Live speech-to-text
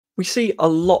We see a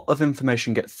lot of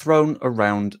information get thrown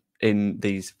around in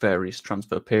these various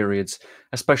transfer periods,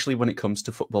 especially when it comes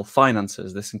to football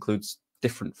finances. This includes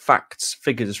different facts,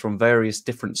 figures from various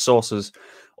different sources,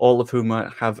 all of whom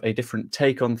might have a different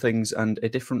take on things and a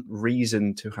different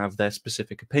reason to have their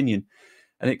specific opinion.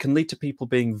 And it can lead to people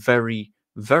being very,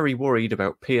 very worried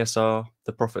about PSR,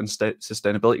 the Profit and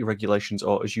Sustainability Regulations,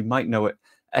 or as you might know it,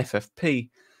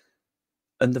 FFP,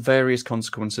 and the various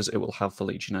consequences it will have for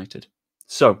Leeds United.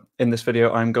 So, in this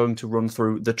video, I'm going to run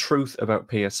through the truth about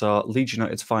PSR, Leeds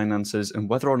United's finances, and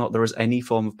whether or not there is any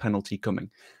form of penalty coming.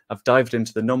 I've dived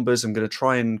into the numbers. I'm going to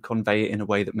try and convey it in a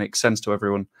way that makes sense to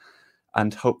everyone,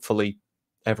 and hopefully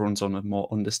everyone's on a more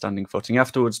understanding footing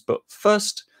afterwards. But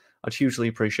first, I'd hugely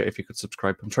appreciate if you could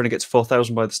subscribe. I'm trying to get to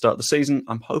 4,000 by the start of the season.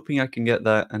 I'm hoping I can get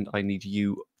there, and I need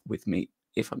you with me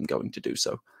if I'm going to do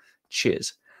so.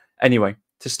 Cheers. Anyway,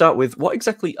 to start with, what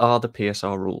exactly are the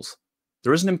PSR rules?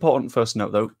 There is an important first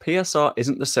note, though. PSR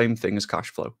isn't the same thing as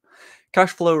cash flow. Cash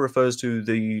flow refers to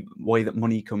the way that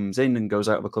money comes in and goes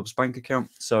out of a club's bank account.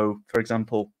 So, for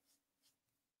example,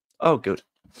 oh, good.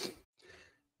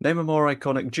 Name a more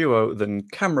iconic duo than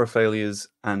camera failures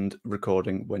and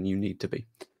recording when you need to be.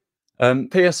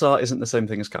 PSR isn't the same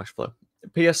thing as cash flow.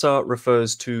 PSR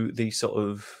refers to the sort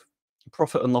of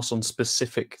profit and loss on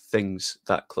specific things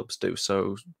that clubs do.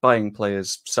 So, buying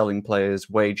players, selling players,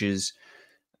 wages,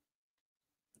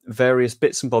 various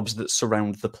bits and bobs that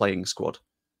surround the playing squad.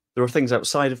 There are things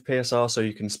outside of PSR, so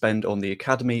you can spend on the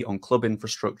academy, on club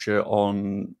infrastructure,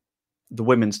 on the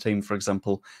women's team, for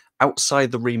example,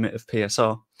 outside the remit of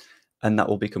PSR, and that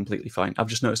will be completely fine. I've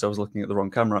just noticed I was looking at the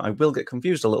wrong camera. I will get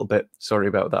confused a little bit. Sorry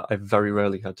about that. I've very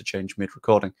rarely had to change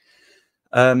mid-recording.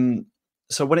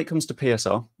 So when it comes to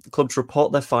PSR, the clubs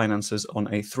report their finances on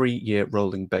a 3-year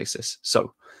rolling basis.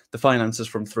 So the finances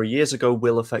from 3 years ago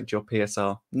will affect your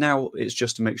PSR. Now it's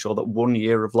just to make sure that 1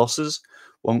 year of losses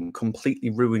won't completely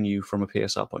ruin you from a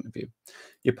PSR point of view.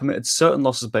 You're permitted certain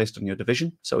losses based on your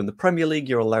division. So in the Premier League,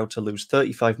 you're allowed to lose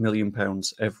 £35 million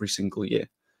every single year.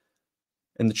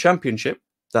 In the Championship,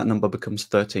 that number becomes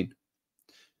 13.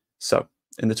 So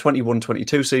in the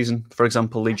 21-22 season, for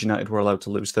example, Leeds United were allowed to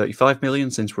lose 35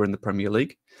 million since we're in the Premier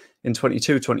League. In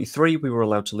 22-23, we were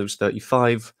allowed to lose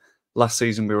 35. Last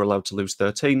season, we were allowed to lose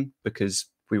 13 because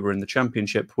we were in the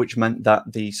Championship, which meant that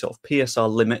the sort of PSR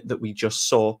limit that we just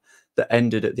saw that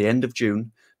ended at the end of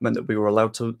June meant that we were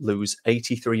allowed to lose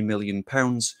 £83 million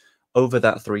over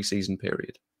that 3-season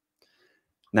period.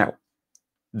 Now,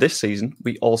 this season,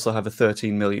 we also have a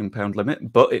 £13 million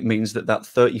limit, but it means that that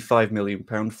 £35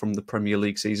 million from the Premier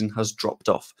League season has dropped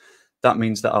off. That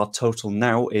means that our total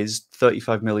now is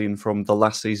 £35 million from the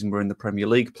last season we're in the Premier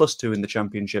League, plus 2 in the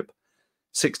Championship,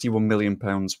 £61 million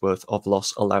worth of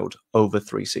loss allowed over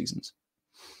 3 seasons.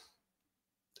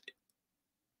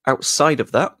 Outside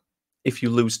of that, if you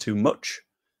lose too much,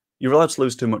 you're allowed to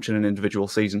lose too much in an individual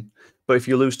season, but if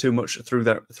you lose too much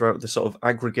throughout the sort of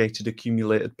aggregated,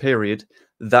 accumulated period,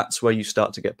 that's where you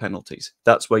start to get penalties.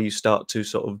 That's where you start to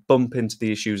sort of bump into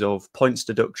the issues of points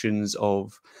deductions,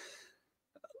 of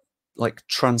like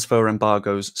transfer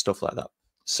embargoes, stuff like that.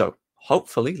 So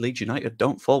hopefully Leeds United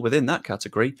don't fall within that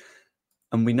category,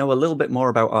 and we know a little bit more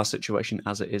about our situation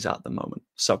as it is at the moment.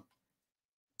 So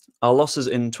our losses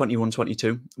in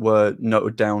 21-22 were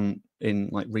noted down in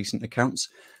like recent accounts,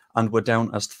 and were down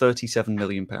as £37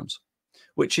 million,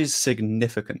 which is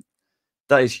significant.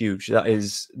 That is huge. That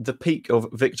is the peak of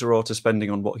Victor Orta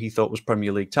spending on what he thought was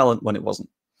Premier League talent when it wasn't.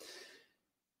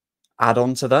 Add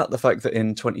on to that the fact that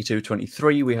in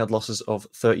 22-23 we had losses of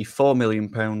 £34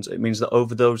 million. It means that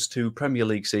over those 2 Premier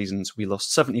League seasons we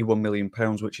lost £71 million,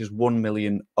 which is £1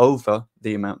 million over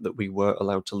the amount that we were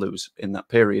allowed to lose in that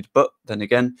period. But then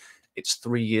again, it's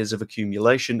 3 years of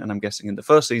accumulation, and I'm guessing in the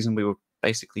first season we were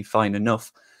basically fine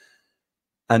enough.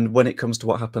 And when it comes to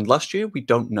what happened last year, we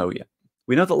don't know yet.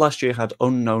 We know that last year had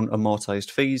unknown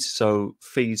amortized fees, so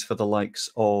fees for the likes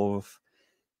of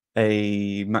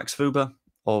a Max Fuber,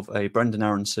 of a Brendan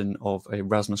Aronson, of a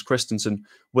Rasmus Christensen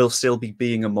will still be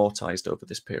being amortized over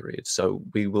this period. So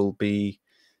we will be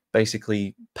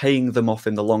basically paying them off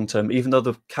in the long term. Even though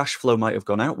the cash flow might have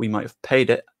gone out, we might have paid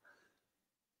it.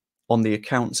 On the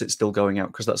accounts, it's still going out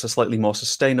because that's a slightly more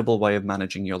sustainable way of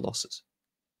managing your losses.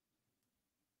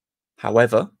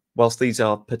 However, whilst these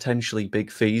are potentially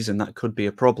big fees and that could be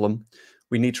a problem,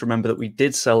 we need to remember that we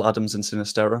did sell Adams and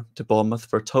Sinisterra to Bournemouth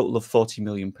for a total of £40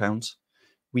 million.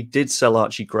 We did sell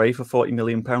Archie Gray for £40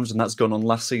 million, and that's gone on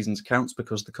last season's accounts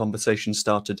because the conversation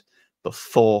started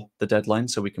before the deadline,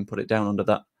 so we can put it down under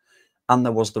that. And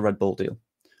there was the Red Bull deal,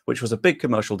 which was a big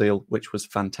commercial deal, which was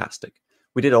fantastic.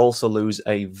 We did also lose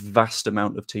a vast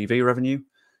amount of TV revenue,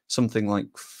 something like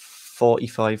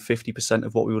 45-50%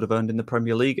 of what we would have earned in the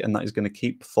Premier League, and that is going to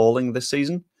keep falling this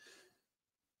season.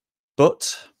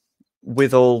 But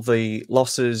with all the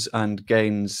losses and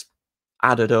gains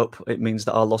added up, it means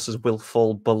that our losses will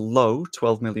fall below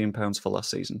 £12 million for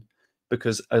last season.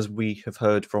 Because as we have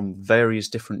heard from various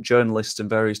different journalists and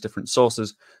various different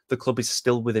sources, the club is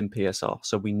still within PSR.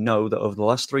 So we know that over the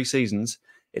last 3 seasons,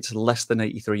 it's less than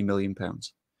 £83 million.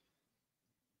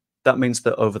 That means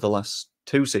that over the last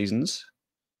 2 seasons,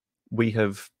 we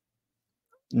have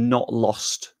not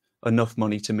lost enough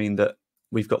money to mean that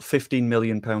we've got £15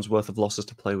 million worth of losses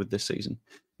to play with this season.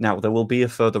 Now, there will be a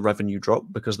further revenue drop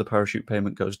because the parachute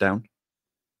payment goes down.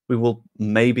 We will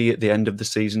maybe at the end of the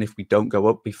season, if we don't go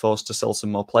up, be forced to sell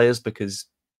some more players because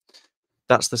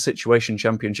that's the situation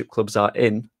Championship clubs are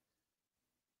in.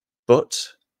 But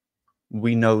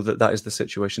we know that that is the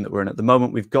situation that we're in at the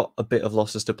moment. We've got a bit of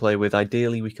losses to play with.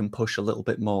 Ideally, we can push a little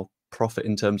bit more profit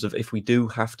in terms of if we do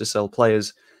have to sell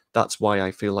players. That's why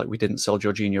I feel like we didn't sell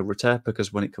Jorginho Rutter,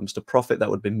 because when it comes to profit, that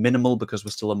would be minimal because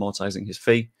we're still amortizing his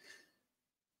fee.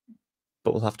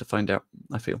 But we'll have to find out,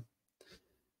 I feel.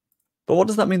 But what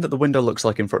does that mean that the window looks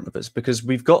like in front of us? Because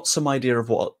we've got some idea of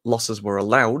what losses were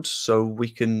allowed, so we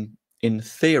can, in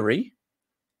theory,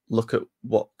 look at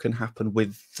what can happen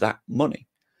with that money.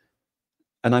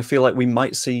 And I feel like we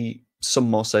might see some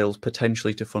more sales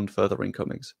potentially to fund further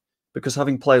incomings. Because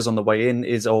having players on the way in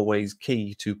is always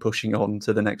key to pushing on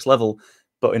to the next level.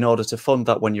 But in order to fund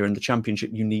that when you're in the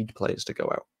Championship, you need players to go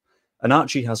out. And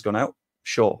Archie has gone out,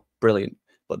 sure, brilliant.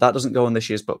 But that doesn't go on this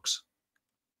year's books.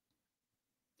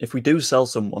 If we do sell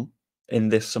someone in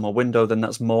this summer window, then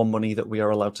that's more money that we are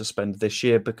allowed to spend this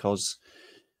year because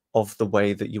of the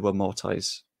way that you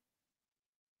amortize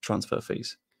transfer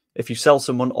fees. If you sell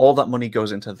someone, all that money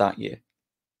goes into that year,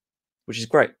 which is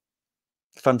great.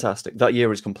 Fantastic. That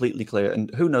year is completely clear.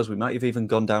 And who knows, we might have even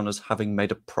gone down as having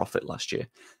made a profit last year.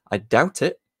 I doubt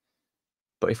it.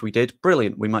 But if we did,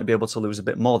 brilliant. We might be able to lose a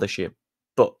bit more this year.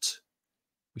 But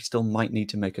we still might need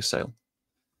to make a sale.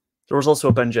 There was also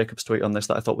a Ben Jacobs tweet on this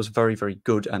that I thought was very, very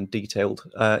good and detailed.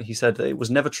 He said that it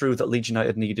was never true that Leeds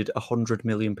United needed £100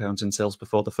 million in sales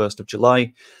before the 1st of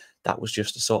July. That was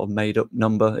just a sort of made-up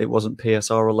number. It wasn't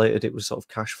PSR related. It was sort of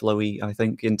cash flowy, I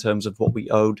think, in terms of what we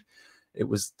owed. It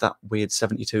was that weird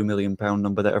 £72 million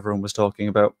number that everyone was talking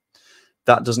about.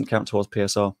 That doesn't count towards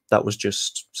PSR. That was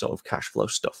just sort of cash flow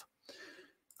stuff.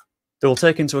 They will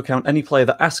take into account any player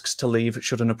that asks to leave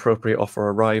should an appropriate offer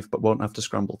arrive, but won't have to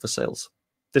scramble for sales.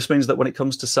 This means that when it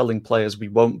comes to selling players, we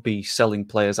won't be selling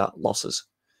players at losses.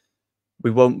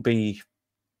 We won't be,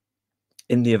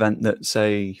 in the event that,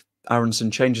 say,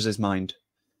 Aronson changes his mind.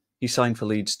 He signed for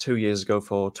Leeds 2 years ago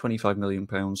for £25 million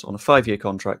on a 5-year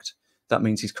contract. That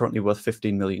means he's currently worth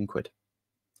 15 million quid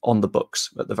on the books,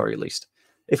 at the very least.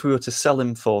 If we were to sell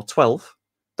him for 12,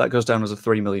 that goes down as a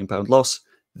 £3 million loss.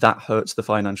 That hurts the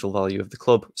financial value of the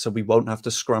club, so we won't have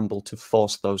to scramble to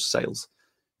force those sales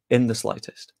in the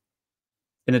slightest.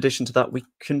 In addition to that, we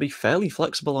can be fairly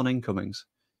flexible on incomings.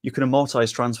 You can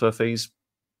amortize transfer fees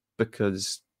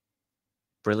because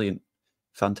brilliant,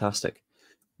 fantastic.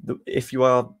 If you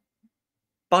are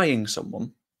buying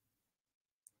someone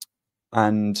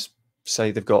and say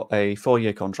they've got a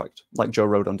 4-year contract, like Joe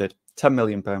Rodon did, £10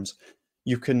 million,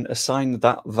 you can assign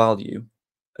that value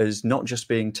as not just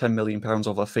being £10 million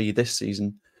of a fee this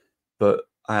season, but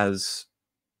as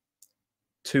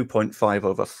 2.5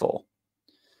 over 4.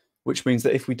 Which means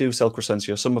that if we do sell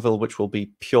Crescencio Somerville, which will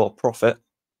be pure profit,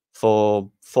 for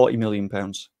 £40 million,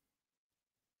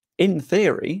 in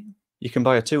theory, you can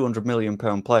buy a £200 million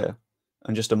player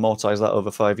and just amortize that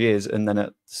over 5 years and then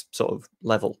at sort of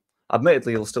level.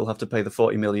 Admittedly, you'll still have to pay the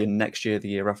 £40 million next year, the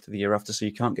year after, so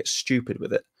you can't get stupid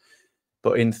with it.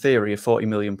 But in theory, a £40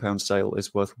 million sale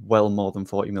is worth well more than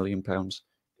 £40 million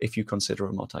if you consider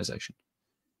amortization.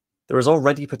 There is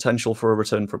already potential for a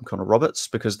return from Connor Roberts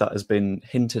because that has been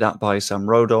hinted at by Sam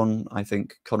Rodon. I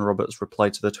think Connor Roberts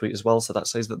replied to the tweet as well, so that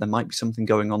says that there might be something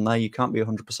going on there. You can't be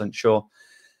 100% sure.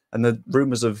 And the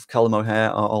rumours of Callum O'Hare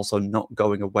are also not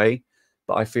going away.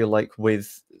 But I feel like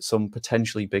with some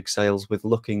potentially big sales, with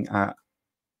looking at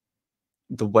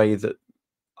the way that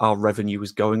our revenue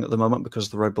is going at the moment, because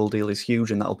the Red Bull deal is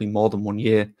huge and that'll be more than 1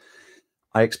 year,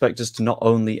 I expect us to not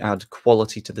only add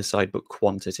quality to the side, but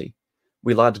quantity.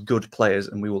 We'll add good players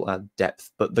and we will add depth.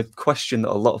 But the question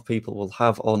that a lot of people will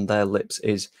have on their lips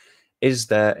is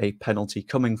there a penalty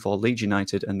coming for Leeds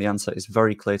United? And the answer is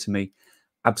very clear to me,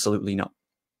 absolutely not.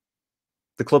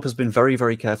 The club has been very,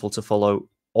 very careful to follow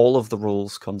all of the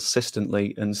rules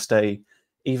consistently and stay,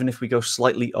 even if we go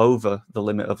slightly over the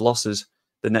limit of losses,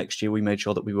 the next year we made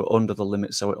sure that we were under the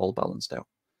limit so it all balanced out.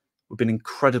 We've been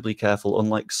incredibly careful,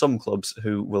 unlike some clubs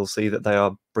who will see that they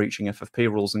are breaching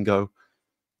FFP rules and go,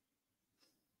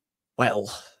 well,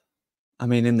 I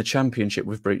mean, in the Championship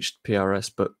we've breached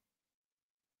PRS, but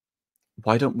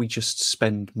why don't we just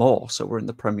spend more so we're in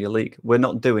the Premier League? We're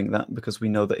not doing that because we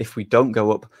know that if we don't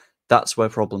go up, that's where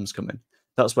problems come in.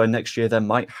 That's where next year there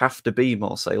might have to be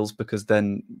more sales, because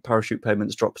then parachute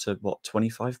payments drop to, what,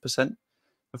 25%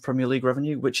 of Premier League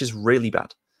revenue, which is really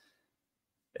bad.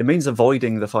 It means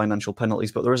avoiding the financial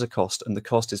penalties, but there is a cost, and the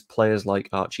cost is players like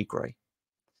Archie Gray,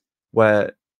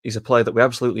 where he's a player that we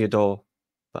absolutely adore,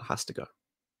 but has to go.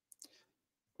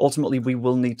 Ultimately, we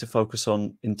will need to focus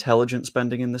on intelligent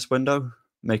spending in this window,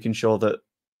 making sure that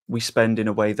we spend in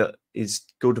a way that is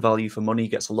good value for money,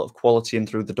 gets a lot of quality in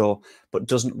through the door, but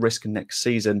doesn't risk next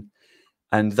season.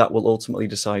 And that will ultimately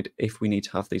decide if we need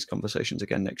to have these conversations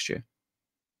again next year.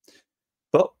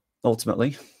 But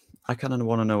ultimately, I kind of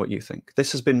want to know what you think.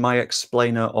 This has been my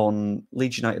explainer on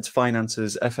Leeds United's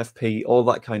finances, FFP, all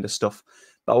that kind of stuff.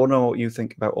 But I want to know what you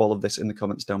think about all of this in the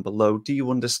comments down below. Do you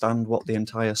understand what the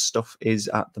entire stuff is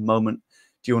at the moment?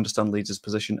 Do you understand Leeds'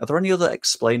 position? Are there any other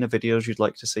explainer videos you'd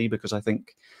like to see? Because I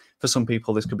think for some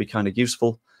people this could be kind of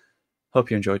useful. Hope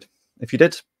you enjoyed. If you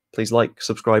did, please like,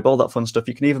 subscribe, all that fun stuff.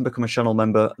 You can even become a channel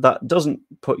member. That doesn't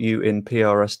put you in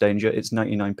PRS danger. It's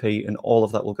 99p, and all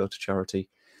of that will go to charity.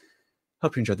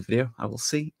 Hope you enjoyed the video. I will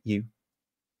see you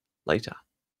later.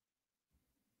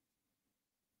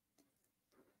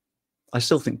 I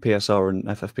still think PSR and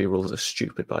FFP rules are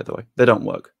stupid, by the way. They don't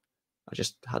work. I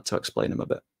just had to explain them a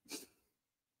bit.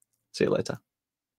 See you later.